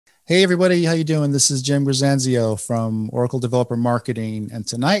Hey everybody, how you doing? This is Jim Grisanzio from Oracle Developer Marketing, and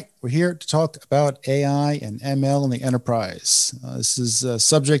tonight we're here to talk about AI and ML in the enterprise. This is a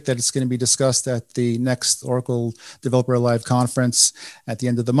subject that is going to be discussed at the next Oracle Developer Live conference at the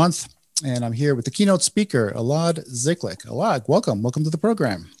end of the month, and I'm here with the keynote speaker, Elad Ziklik. Elad, welcome to the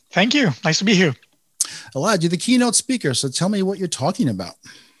program. Thank you. Nice to be here. Elad, you're the keynote speaker, so tell me what you're talking about.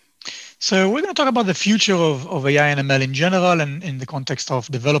 So we're going to talk about the future of AI and ML in general and in the context of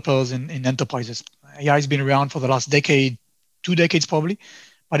developers in enterprises. AI has been around for the last decade, 2 decades probably,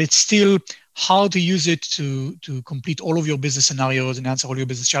 but it's still how to use it to complete all of your business scenarios and answer all your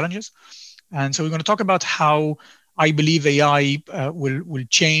business challenges. And so we're going to talk about how I believe AI will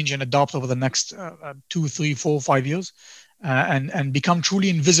change and adopt over the next 2, 3, 4, 5 years and become truly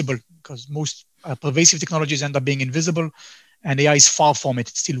invisible, because most pervasive technologies end up being invisible. And AI is far from it.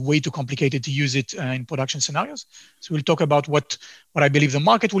 It's still way too complicated to use it in production scenarios. So we'll talk about what I believe the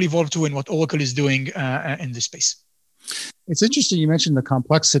market will evolve to and what Oracle is doing in this space. It's interesting you mentioned the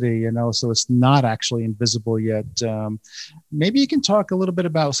complexity, so it's not actually invisible yet. Maybe you can talk a little bit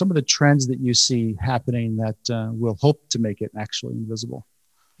about some of the trends that you see happening that will hope to make it actually invisible.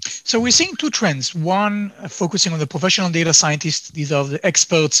 So we're seeing 2 trends. One, focusing on the professional data scientists. These are the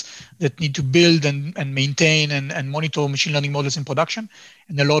experts that need to build and maintain and monitor machine learning models in production.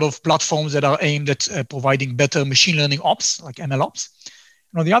 And a lot of platforms that are aimed at providing better machine learning ops, like ML ops.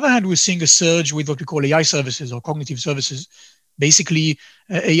 And on the other hand, we're seeing a surge with what we call AI services or cognitive services. Basically,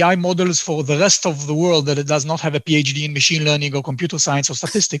 AI models for the rest of the world that does not have a PhD in machine learning or computer science or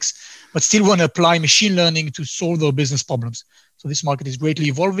statistics, but still want to apply machine learning to solve their business problems. So this market is greatly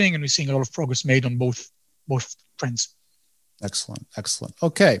evolving, and we're seeing a lot of progress made on both trends. Excellent.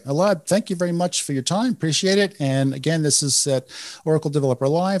 Okay, Elad, thank you very much for your time. Appreciate it. And again, this is at Oracle Developer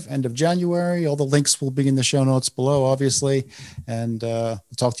Live, end of January. All the links will be in the show notes below, obviously. And we'll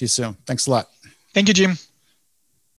talk to you soon. Thanks a lot. Thank you, Jim.